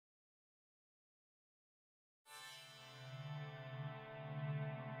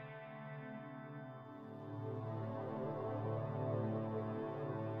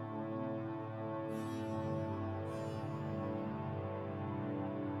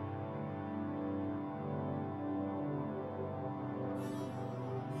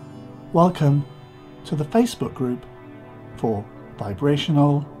Welcome to the Facebook group for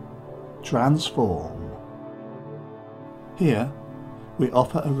Vibrational Transform. Here we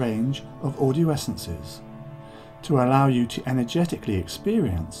offer a range of audio essences to allow you to energetically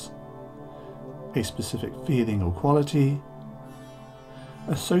experience a specific feeling or quality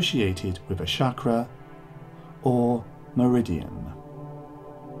associated with a chakra or meridian,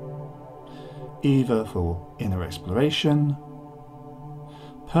 either for inner exploration,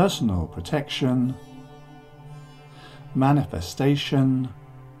 personal protection, manifestation,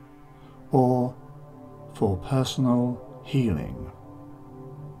 or for personal healing.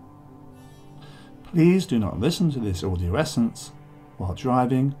 Please do not listen to this audio essence while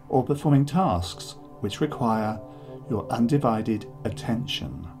driving or performing tasks which require your undivided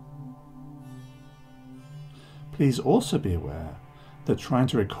attention. Please also be aware that trying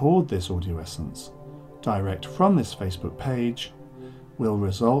to record this audio essence direct from this Facebook page will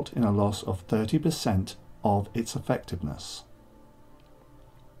result in a loss of 30% of its effectiveness.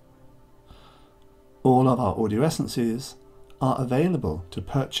 All of our audio essences are available to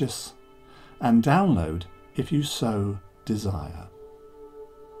purchase and download if you so desire.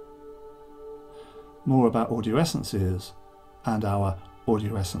 More about audio essences and our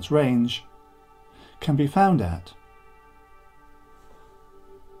audio essence range can be found at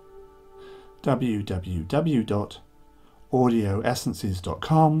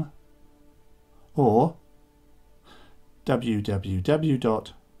www.audioessences.com or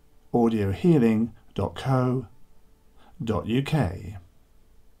www.audiohealing.co.uk.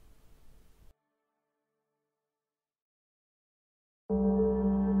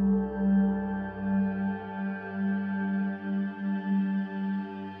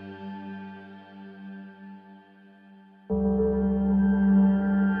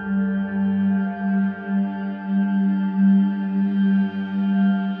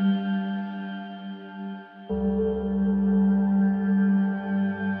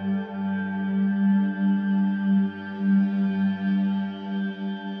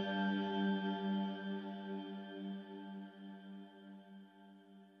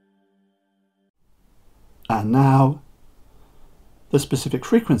 And now, the specific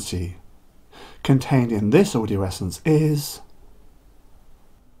frequency contained in this audio essence is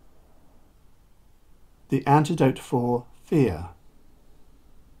the antidote for fear.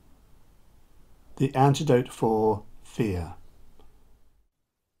 The antidote for fear.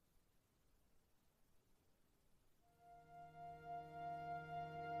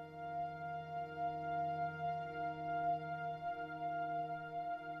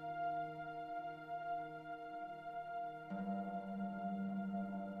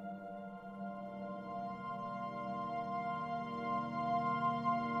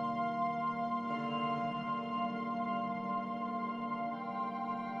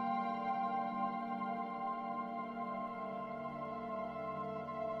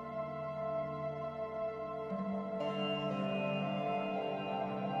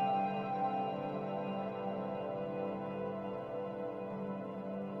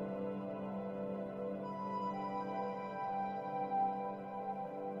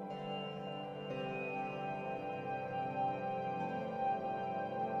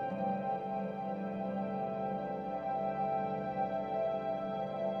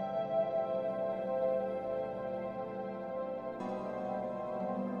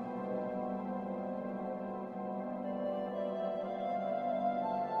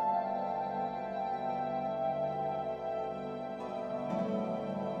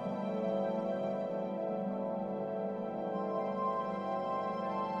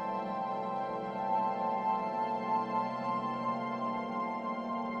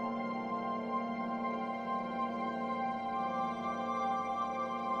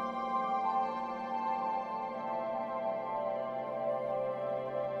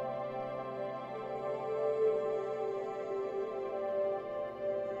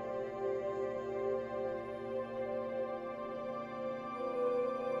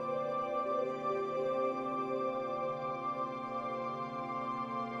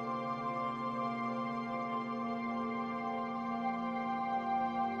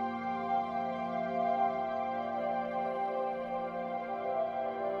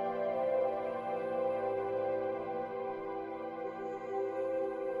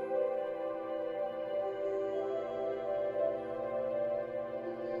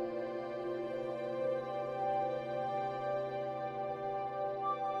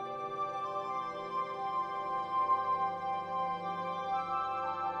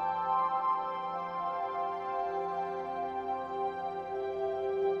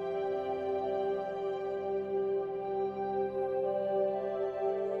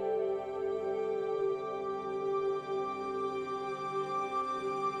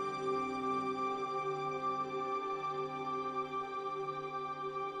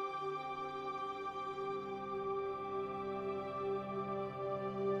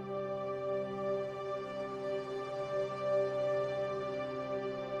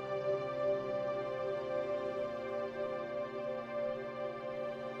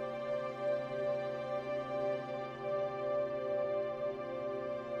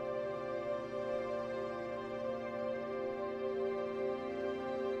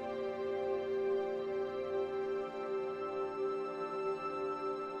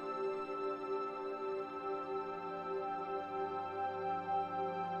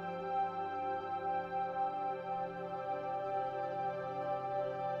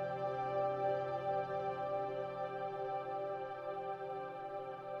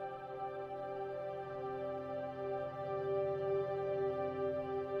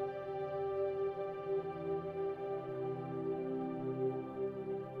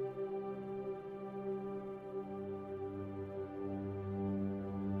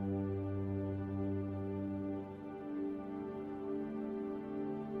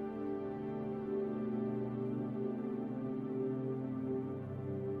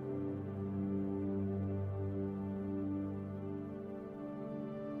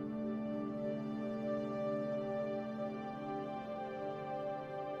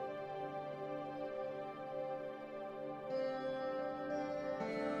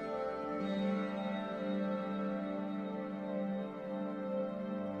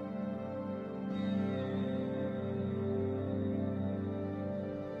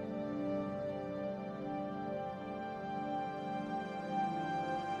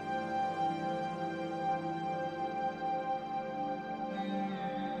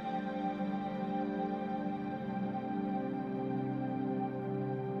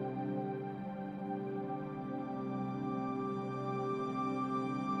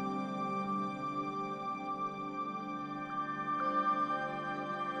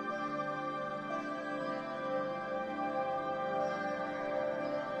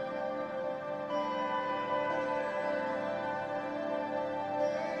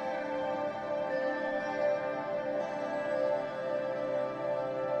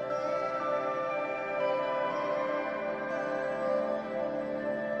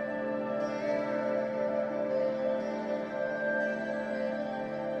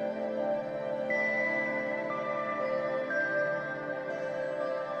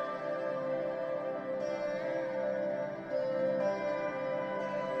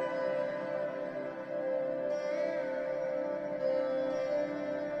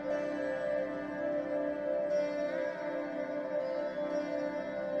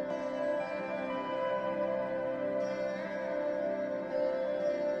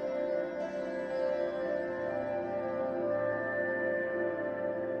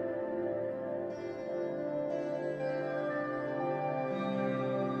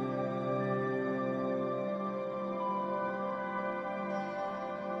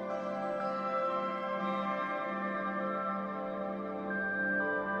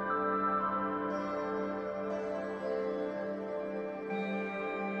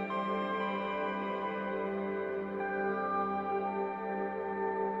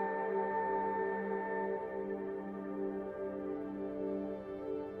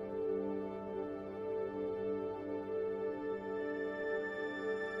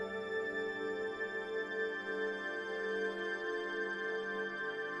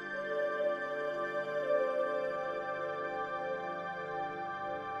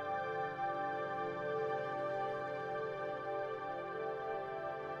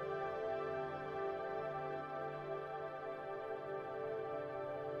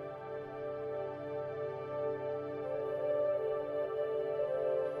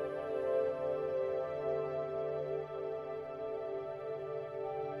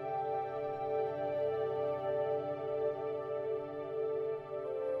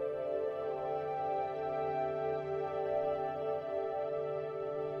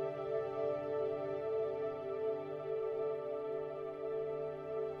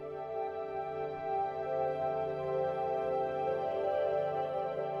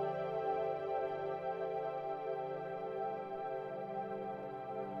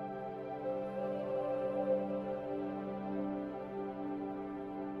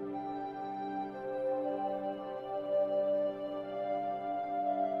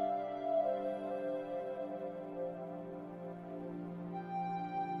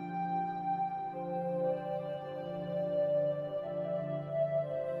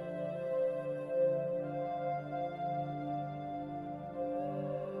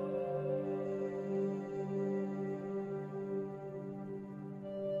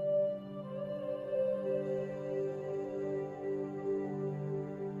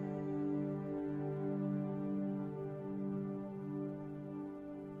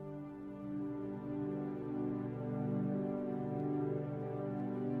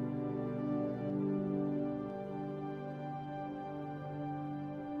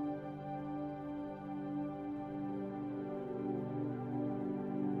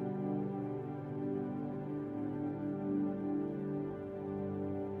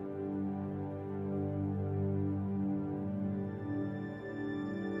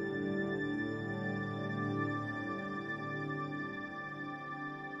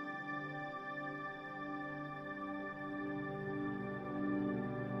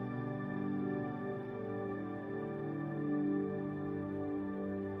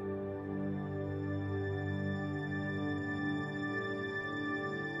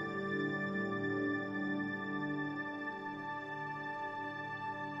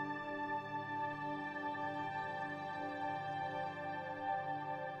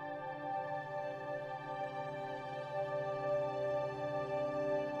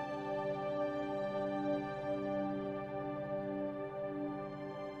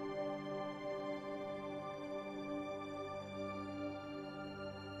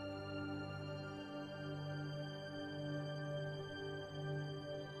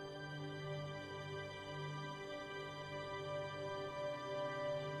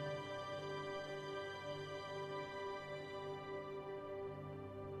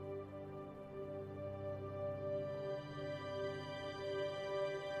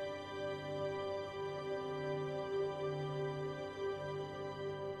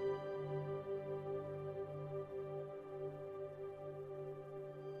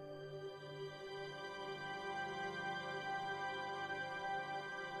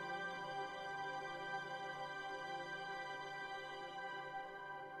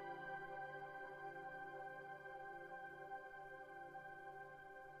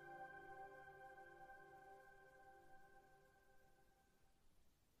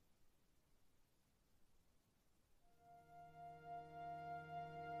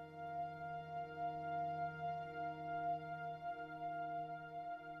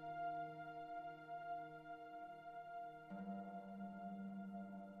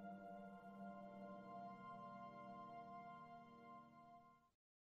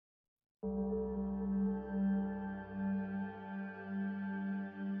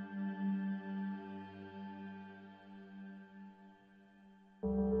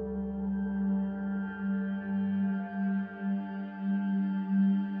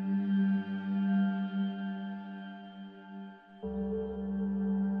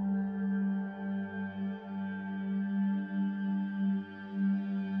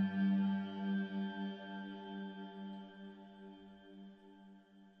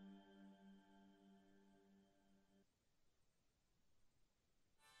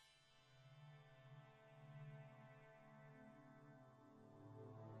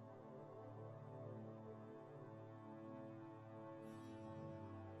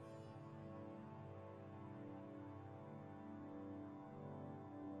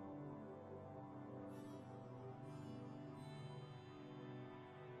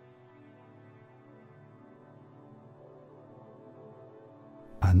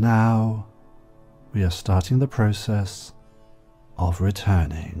 And now we are starting the process of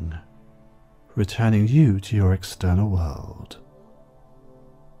returning you to your external world.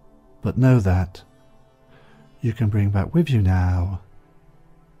 But know that you can bring back with you now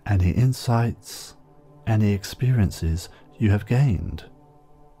any insights, any experiences you have gained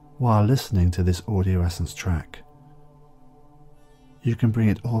while listening to this audio essence track. You can bring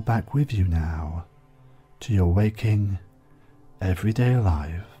it all back with you now to your waking, everyday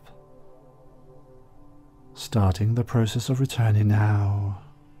life. Starting the process of returning now.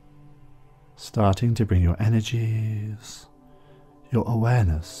 Starting to bring your energies, your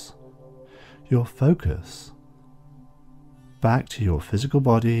awareness, your focus back to your physical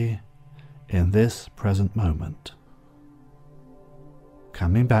body in this present moment.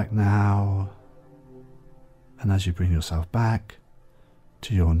 Coming back now, and as you bring yourself back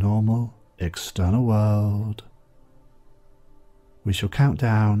to your normal external world, we shall count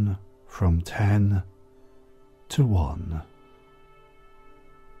down from 10 to 1.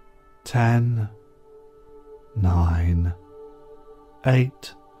 10, 9,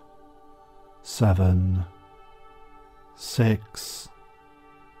 8, 7, 6.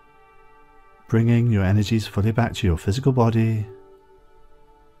 Bringing your energies fully back to your physical body,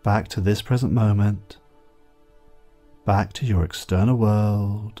 back to this present moment, back to your external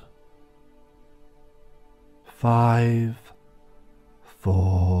world. 5,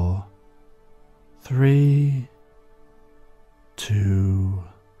 4, 3, 2,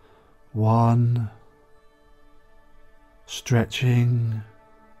 1. Stretching,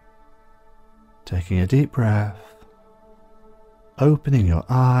 taking a deep breath, opening your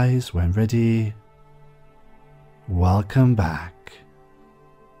eyes when ready. Welcome back.